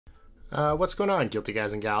What's going on, guilty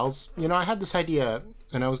guys and gals? You know, I had this idea,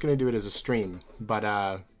 and I was going to do it as a stream, but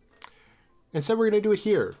instead we're going to do it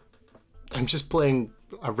here. I'm just playing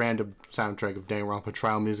a random soundtrack of Danganronpa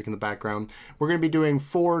trial music in the background. We're going to be doing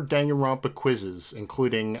 4 Danganronpa quizzes,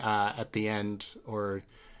 including at the end, or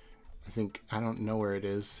I don't know where it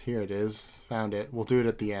is. Here it is. Found it. We'll do it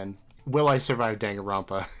at the end. Will I survive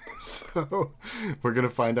Danganronpa? So we're going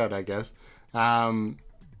to find out, I guess. I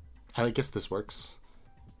guess this works.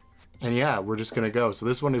 And yeah, we're just going to go. So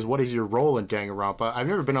this one is, what is your role in Danganronpa? I've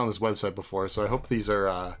never been on this website before, so I hope these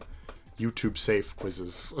are YouTube safe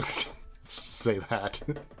quizzes. Let's just say that.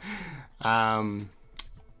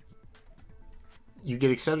 You get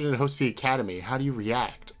accepted in Host P Academy. How do you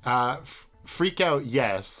react? Freak out,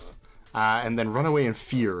 yes. And then run away in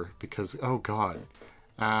fear because, oh god.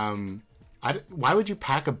 Why would you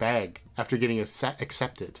pack a bag after getting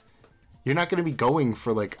accepted? You're not going to be going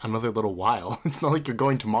for like another little while. It's not like you're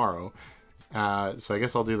going tomorrow. So I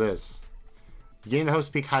guess I'll do this. You get into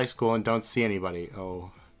Host Peak High School and don't see anybody.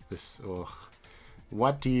 Oh, this. Oh.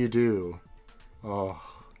 What do you do? Oh,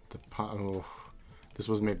 this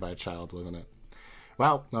was made by a child, wasn't it?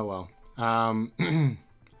 Well, oh well.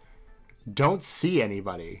 Don't see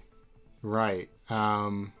anybody. Right.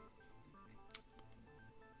 I'd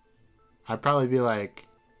probably be like,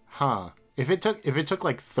 huh. If it took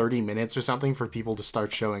like 30 minutes or something for people to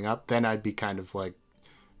start showing up, then I'd be kind of like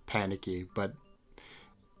panicky. But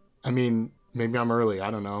I mean, maybe I'm early. I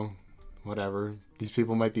don't know. Whatever. These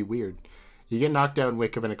people might be weird. You get knocked out and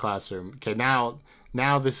wake up in a classroom. Okay, now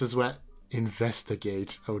this is when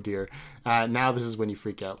investigate. Oh dear. Now this is when you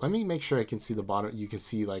freak out. Let me make sure I can see the bottom. You can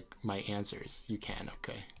see like my answers. You can.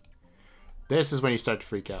 Okay. This is when you start to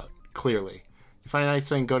freak out. Clearly, you find a nice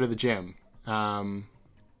thing. Go to the gym.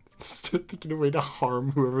 Start thinking of a way to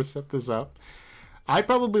harm whoever set this up. I'd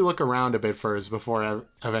probably look around a bit first before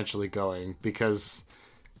eventually going, because,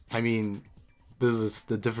 I mean, this is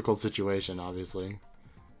the difficult situation, obviously.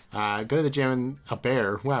 Go to the gym and a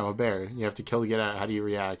bear. Wow, a bear. You have to kill to get out. How do you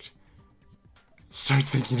react? Start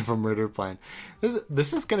thinking of a murder plan.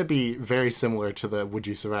 This is going to be very similar to the Would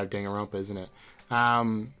You Survive Danganronpa, isn't it?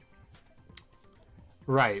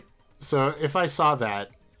 Right. So if I saw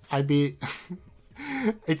that, I'd be...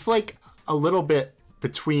 It's like a little bit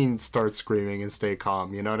between start screaming and stay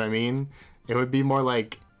calm, you know what I mean? It would be more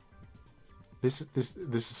like this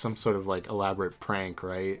is some sort of like elaborate prank,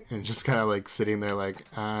 right? And just kind of like sitting there like,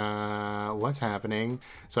 what's happening?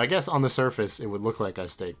 So I guess on the surface it would look like I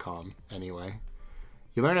stayed calm anyway.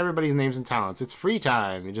 You learn everybody's names and talents. It's free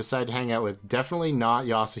time. You decide to hang out with definitely not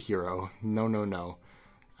Yasuhiro. No.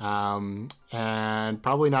 And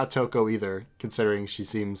probably not Toko either, considering she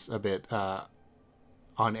seems a bit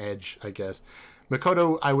on edge, I guess.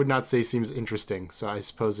 Makoto, I would not say seems interesting, so I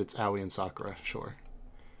suppose it's Aoi and Sakura, sure.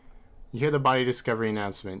 You hear the body discovery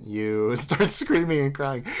announcement. You start screaming and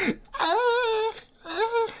crying.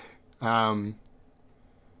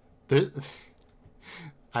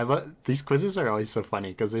 These quizzes are always so funny,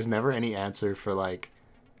 because there's never any answer for, like,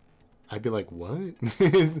 I'd be like, what?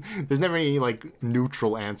 There's never any, like,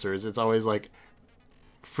 neutral answers. It's always, like,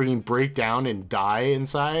 freaking break down and die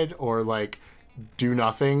inside, or, like, do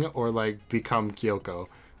nothing, or like become Kyoko.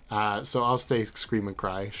 So I'll stay scream and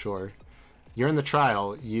cry, sure. You're in the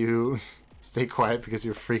trial. You stay quiet because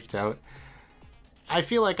you're freaked out. I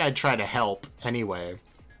feel like I'd try to help anyway.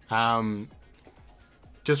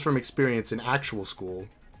 Just from experience in actual school,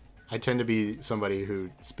 I tend to be somebody who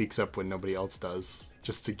speaks up when nobody else does,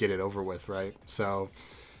 just to get it over with, right? So,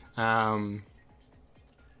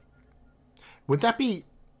 would that be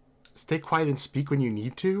stay quiet and speak when you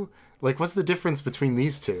need to? Like, what's the difference between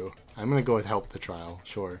these two? I'm gonna go with help the trial,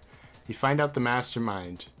 sure. You find out the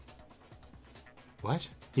mastermind. What?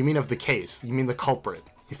 You mean of the case. You mean the culprit.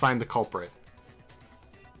 You find the culprit.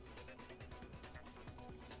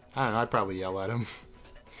 I don't know, I'd probably yell at him.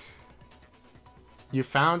 You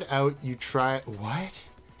found out you tried... What?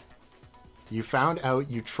 You found out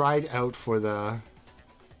you tried out for the...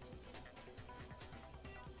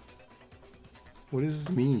 What does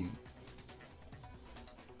this mean?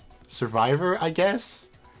 Survivor, I guess?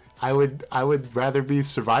 I would rather be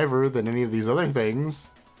Survivor than any of these other things.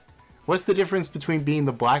 What's the difference between being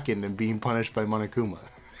the Blackened and being punished by Monokuma?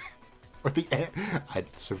 Or the...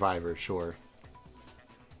 Survivor, sure.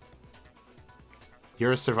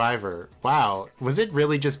 You're a survivor. Wow. Was it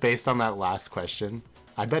really just based on that last question?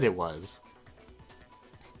 I bet it was.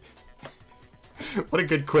 What a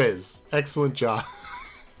good quiz. Excellent job.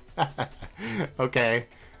 Okay.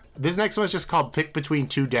 This next one's just called Pick Between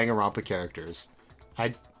Two Danganronpa Characters.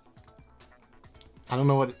 I I don't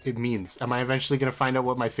know what it means. Am I eventually going to find out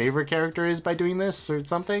what my favorite character is by doing this or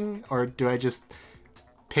something? Or do I just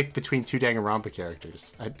pick between two Danganronpa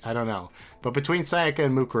characters? I don't know. But between Sayaka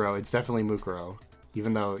and Mukuro, it's definitely Mukuro.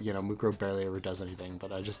 Even though, you know, Mukuro barely ever does anything,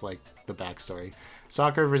 but I just like the backstory.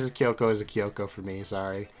 Sakura versus Kyoko is a Kyoko for me,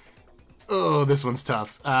 sorry. Oh, this one's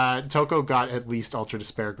tough. Toko got at least Ultra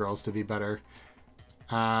Despair Girls to be better.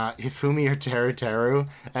 Hifumi or Teruteru?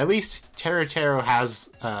 At least Teruteru has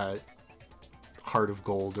Heart of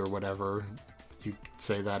Gold or whatever. You could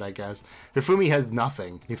say that, I guess. Hifumi has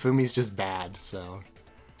nothing. Hifumi's just bad, so...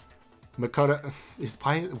 Makoto...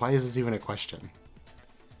 Why is this even a question?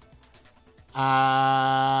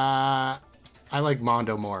 I like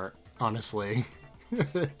Mondo more, honestly.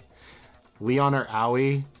 Leon or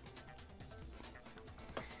Aoi?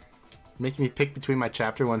 Making me pick between my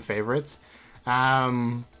Chapter 1 favorites?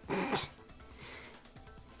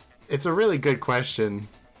 It's a really good question.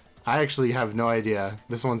 I actually have no idea.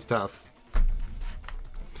 This one's tough.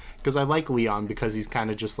 Because I like Leon because he's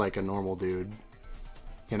kind of just like a normal dude.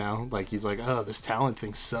 You know? Like, he's like, oh, this talent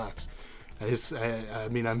thing sucks. I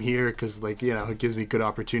mean, I'm here because, like, you know, it gives me good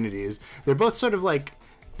opportunities. They're both sort of like...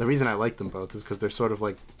 The reason I like them both is because they're sort of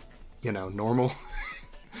like, you know, normal.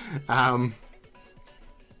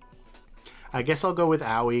 I guess I'll go with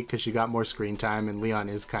Aoi because she got more screen time, and Leon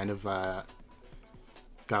is kind of got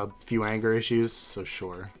a few anger issues, so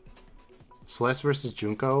sure. Celeste versus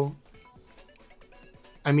Junko?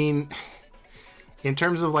 I mean, in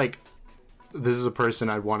terms of, like, this is a person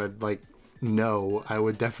I'd want to, like, know, I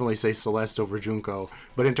would definitely say Celeste over Junko.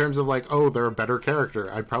 But in terms of, like, oh, they're a better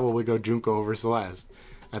character, I'd probably go Junko over Celeste.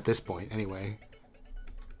 At this point, anyway.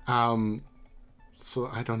 So,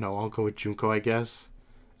 I don't know, I'll go with Junko, I guess.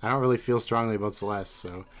 I don't really feel strongly about Celeste,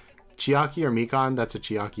 so... Chiaki or Mikon? That's a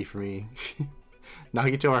Chiaki for me.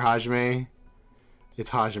 Nagito or Hajime? It's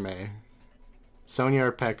Hajime. Sonia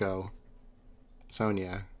or Peko?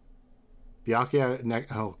 Sonia. Byakuya...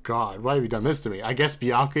 Oh, God. Why have you done this to me? I guess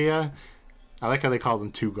Byakuya? I like how they call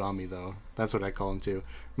them Tugami, though. That's what I call them, too.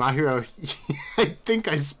 Mahiro... I think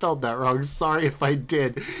I spelled that wrong. Sorry if I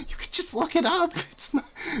did. You could just look it up. It's not...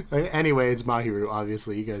 Anyway, it's Mahiru,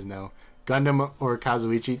 obviously. You guys know. Gundam or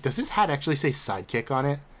Kazuichi? Does this hat actually say sidekick on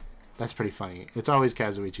it? That's pretty funny. It's always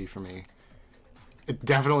Kazuichi for me.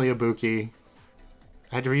 Definitely Ibuki.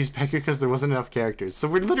 I had to reuse Pekka because there wasn't enough characters. So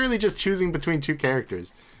we're literally just choosing between two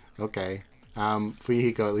characters. Okay.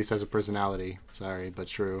 Fuyuhiko at least has a personality. Sorry, but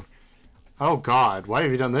true. Oh God, why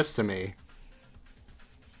have you done this to me?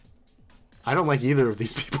 I don't like either of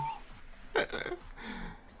these people.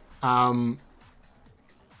 I'm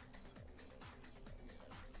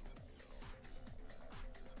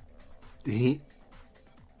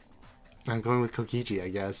going with Kokichi, I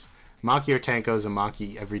guess. Maki or Tanko is a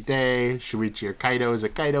Maki every day. Shuichi or Kaido is a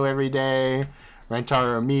Kaido every day.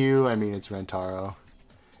 Rentaro or Miyu, I mean it's Rentaro.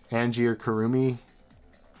 Angie or Kurumi.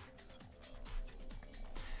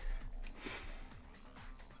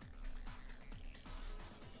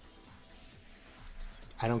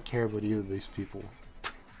 I don't care about either of these people.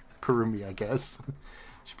 Kurumi, I guess.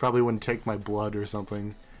 She probably wouldn't take my blood or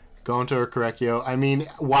something. Gonto or Korekyo. I mean,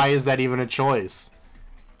 why is that even a choice?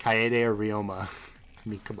 Kaede or Ryoma. I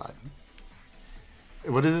mean, come on.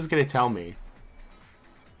 What is this going to tell me?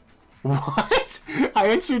 What? I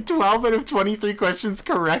answered 12 out of 23 questions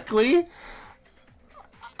correctly?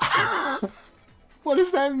 What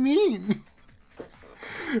does that mean?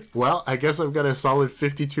 Well, I guess I've got a solid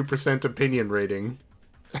 52% opinion rating.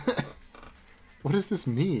 What does this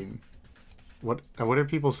mean? What are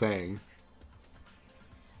people saying?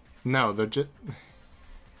 No, they're just...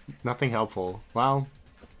 Nothing helpful. Well,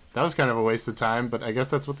 that was kind of a waste of time, but I guess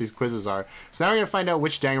that's what these quizzes are. So now we're going to find out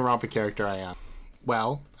which Danganronpa character I am.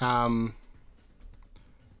 Well, the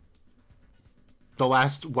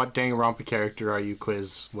last What Danganronpa Character Are You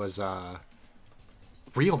quiz was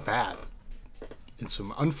real bad in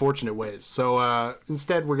some unfortunate ways. So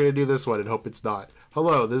instead, we're going to do this one and hope it's not.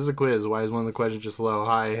 Hello, this is a quiz. Why is one of the questions just hello?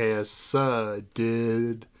 Hi, hey,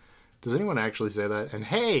 dude. Does anyone actually say that? And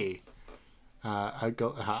hey, I'd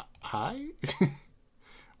go, hi?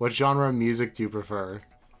 What genre of music do you prefer?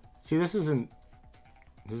 See, this isn't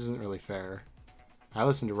really fair. I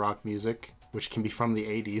listen to rock music, which can be from the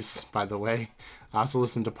 80s, by the way. I also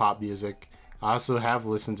listen to pop music. I also have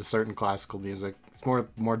listened to certain classical music. It's more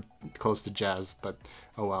close to jazz, but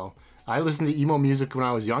oh well. I listened to emo music when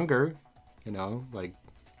I was younger, you know, like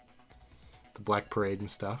the Black Parade and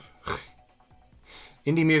stuff.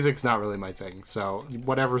 Indie music's not really my thing, so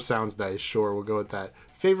whatever sounds nice, sure, we'll go with that.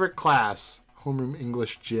 Favorite class? Homeroom,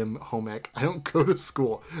 English, gym, home ec. I don't go to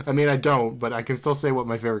school. I mean, I don't, but I can still say what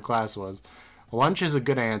my favorite class was. Lunch is a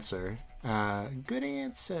good answer. Good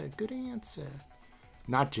answer. Good answer.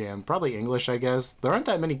 Not gym. Probably English, I guess. There aren't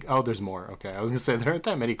that many. Oh, there's more. Okay, I was gonna say there aren't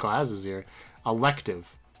that many classes here.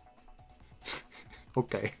 Elective.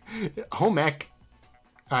 Okay. Home ec.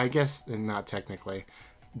 I guess not technically.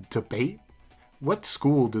 Debate. What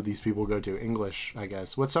school do these people go to? English, I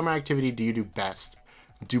guess. What summer activity do you do best?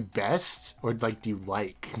 Do best? Or like do you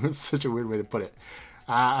like? That's such a weird way to put it.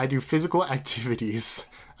 I do physical activities.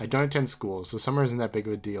 I don't attend school, so summer isn't that big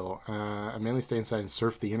of a deal. I mainly stay inside and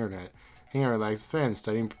surf the internet. Hang out, relax with friends,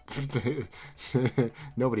 studying.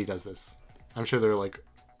 Nobody does this. I'm sure there are like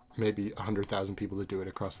maybe 100,000 people that do it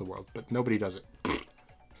across the world, but nobody does it.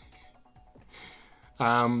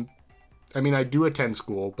 I mean, I do attend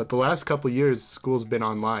school, but the last couple years, school's been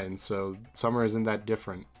online, so summer isn't that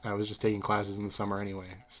different. I was just taking classes in the summer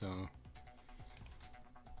anyway, so.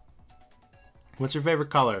 What's your favorite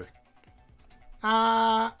color?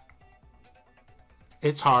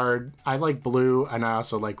 It's hard. I like blue, and I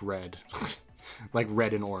also like red. Like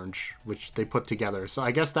red and orange, which they put together. So I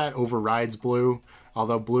guess that overrides blue,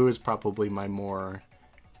 although blue is probably my more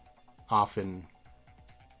often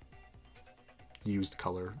used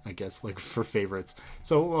color, I guess, like for favorites.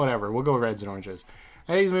 So whatever, we'll go reds and oranges.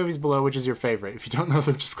 Hey, these movies below, which is your favorite? If you don't know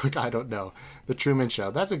them, just click I don't know. The Truman Show,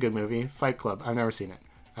 that's a good movie. Fight Club, I've never seen it.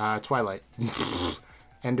 Twilight.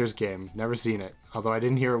 Ender's Game, never seen it, although I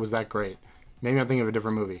didn't hear it was that great. Maybe I'm thinking of a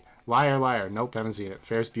different movie. Liar, Liar, nope, haven't seen it.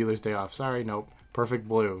 Ferris Bueller's Day Off, sorry, nope. Perfect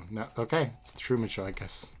Blue, no, okay, it's the Truman Show, I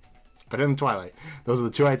guess. It's better than Twilight. Those are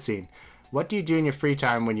the two I'd seen. What do you do in your free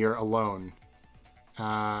time when you're alone?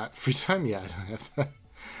 Free time? Yeah, I don't have that.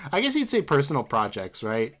 I guess you'd say personal projects,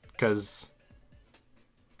 right? Because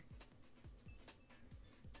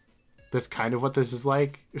that's kind of what this is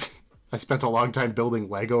like. I spent a long time building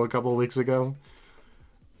Lego a couple of weeks ago.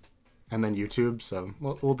 And then YouTube, so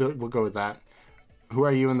we'll go with that. Who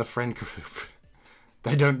are you in the friend group?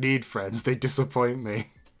 They don't need friends. They disappoint me.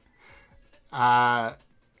 I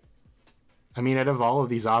mean, out of all of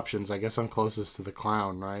these options, I guess I'm closest to the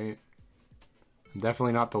clown, right? I'm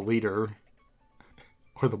definitely not the leader.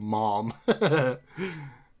 Or the mom. And I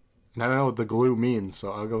don't know what the glue means,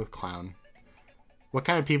 so I'll go with clown. What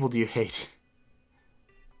kind of people do you hate?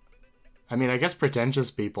 I mean, I guess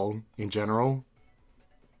pretentious people, in general.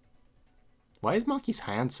 Why is Monkey's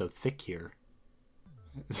hand so thick here?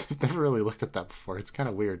 I've never really looked at that before. It's kind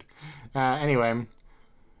of weird. Anyway,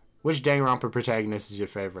 which Danganronpa protagonist is your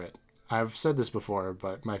favorite? I've said this before,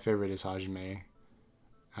 but my favorite is Hajime.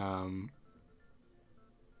 I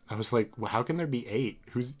was like, well, how can there be 8?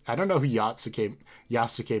 I don't know who Yasuke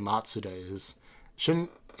Matsuda is.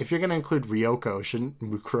 If you're gonna include Ryoko, shouldn't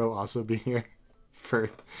Mukuro also be here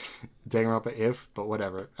for Danganronpa? But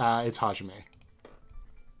whatever. It's Hajime.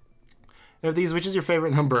 Of these, which is your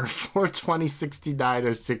favorite number? 420, 69,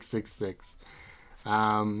 or 666?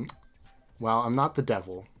 Well, I'm not the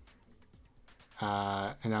devil.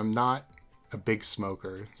 And I'm not a big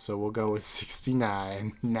smoker, so we'll go with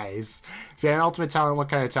 69. Nice. If you had an ultimate talent, what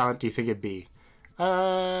kind of talent do you think it'd be?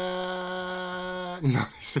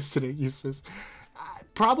 Non-existent, useless.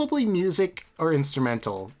 Probably music or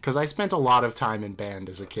instrumental, because I spent a lot of time in band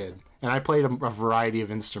as a kid, and I played a variety of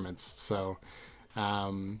instruments, so,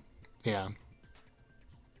 yeah.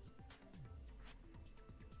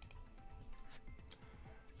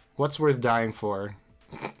 What's worth dying for?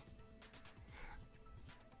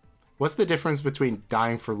 What's the difference between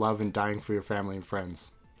dying for love and dying for your family and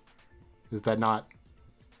friends? Is that not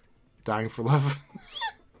dying for love?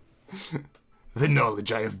 The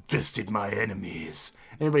knowledge I have visited my enemies.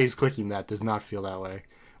 Anybody who's clicking that does not feel that way.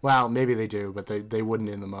 Well, maybe they do, but they wouldn't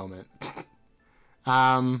in the moment.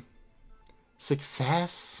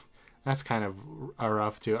 Success? That's kind of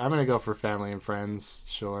rough, too. I'm going to go for family and friends,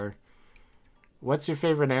 sure. What's your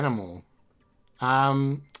favorite animal?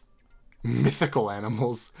 Mythical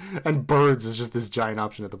animals. And birds is just this giant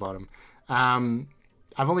option at the bottom. I've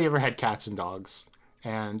only ever had cats and dogs.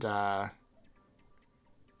 And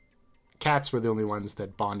cats were the only ones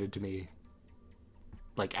that bonded to me.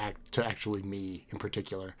 Like, to actually me in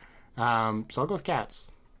particular. So I'll go with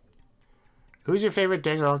cats. Who's your favorite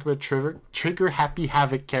Danganronpa Trigger Happy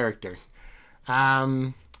Havoc character?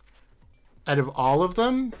 Out of all of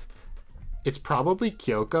them, it's probably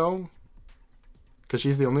Kyoko. Because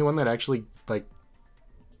she's the only one that actually, like,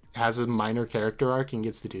 has a minor character arc and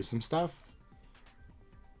gets to do some stuff.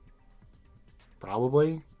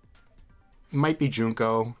 Probably. It might be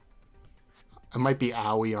Junko. It might be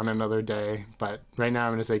Aoi on another day. But right now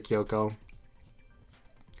I'm going to say Kyoko.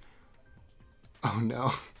 Oh,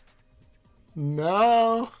 no.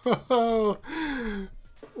 No!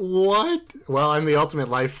 What? Well, I'm the ultimate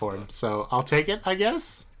life form, so I'll take it, I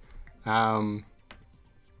guess?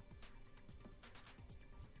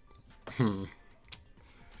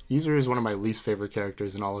 User is one of my least favorite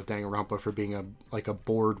characters in all of Danganronpa for being a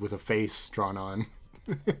board with a face drawn on.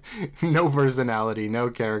 No personality, no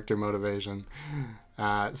character motivation.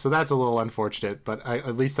 So that's a little unfortunate, but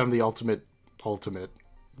at least I'm the ultimate.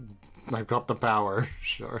 I've got the power,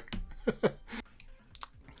 sure.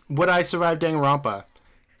 Would I survive Danganronpa?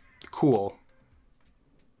 Cool.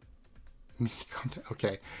 Me, calm down.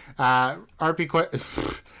 Okay.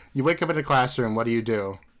 RP you wake up in a classroom, what do you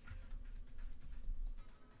do?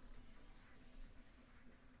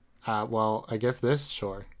 Well, I guess this?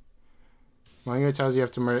 Sure. Manga tells you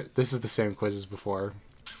have to murder... This is the same quiz as before.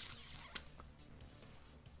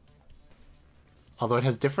 Although it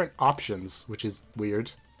has different options, which is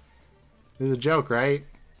weird. This is a joke, right?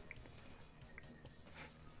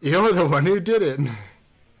 You're the one who did it.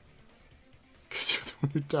 Because you're the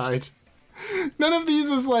one who died. None of these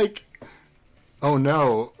is like... Oh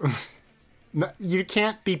no. No, you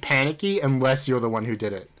can't be panicky unless you're the one who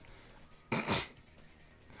did it.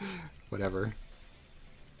 Whatever.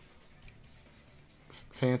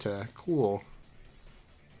 Fanta. Cool.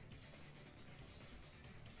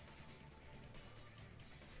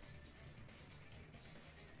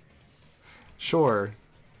 Sure.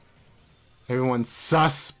 Everyone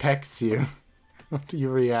suspects you. How do you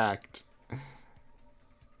react?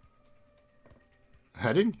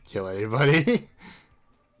 I didn't kill anybody.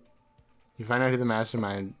 You find out who the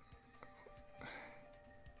mastermind...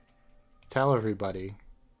 Tell everybody.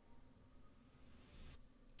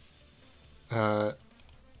 This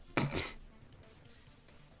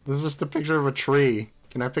is just a picture of a tree.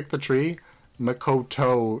 Can I pick the tree?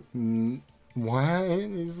 Makoto. What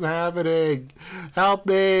is happening? Help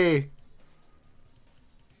me!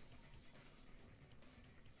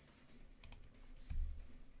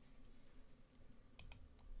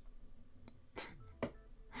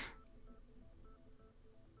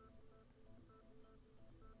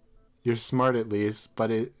 You're smart at least,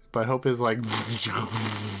 but Hope is like...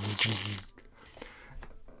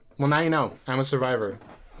 Well, now you know. I'm a survivor.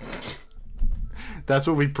 That's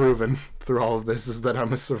what we've proven through all of this, is that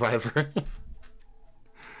I'm a survivor.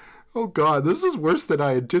 Oh god, this is worse than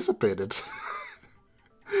I anticipated.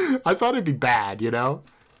 I thought it'd be bad, you know?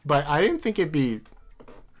 But I didn't think it'd be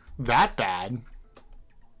that bad.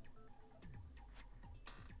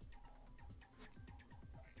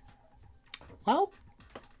 Well,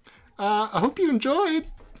 I hope you enjoyed.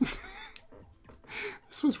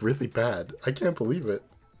 This was really bad. I can't believe it.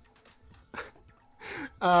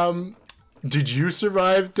 Did you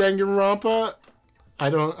survive Danganronpa?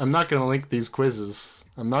 I'm not gonna link these quizzes.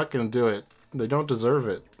 I'm not gonna do it. They don't deserve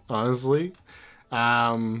it, honestly.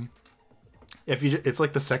 It's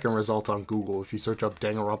like the second result on Google if you search up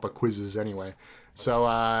Danganronpa quizzes anyway.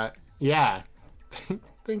 So, yeah.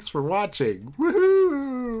 Thanks for watching.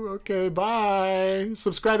 Woohoo! Okay, bye.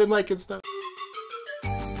 Subscribe and like and stuff.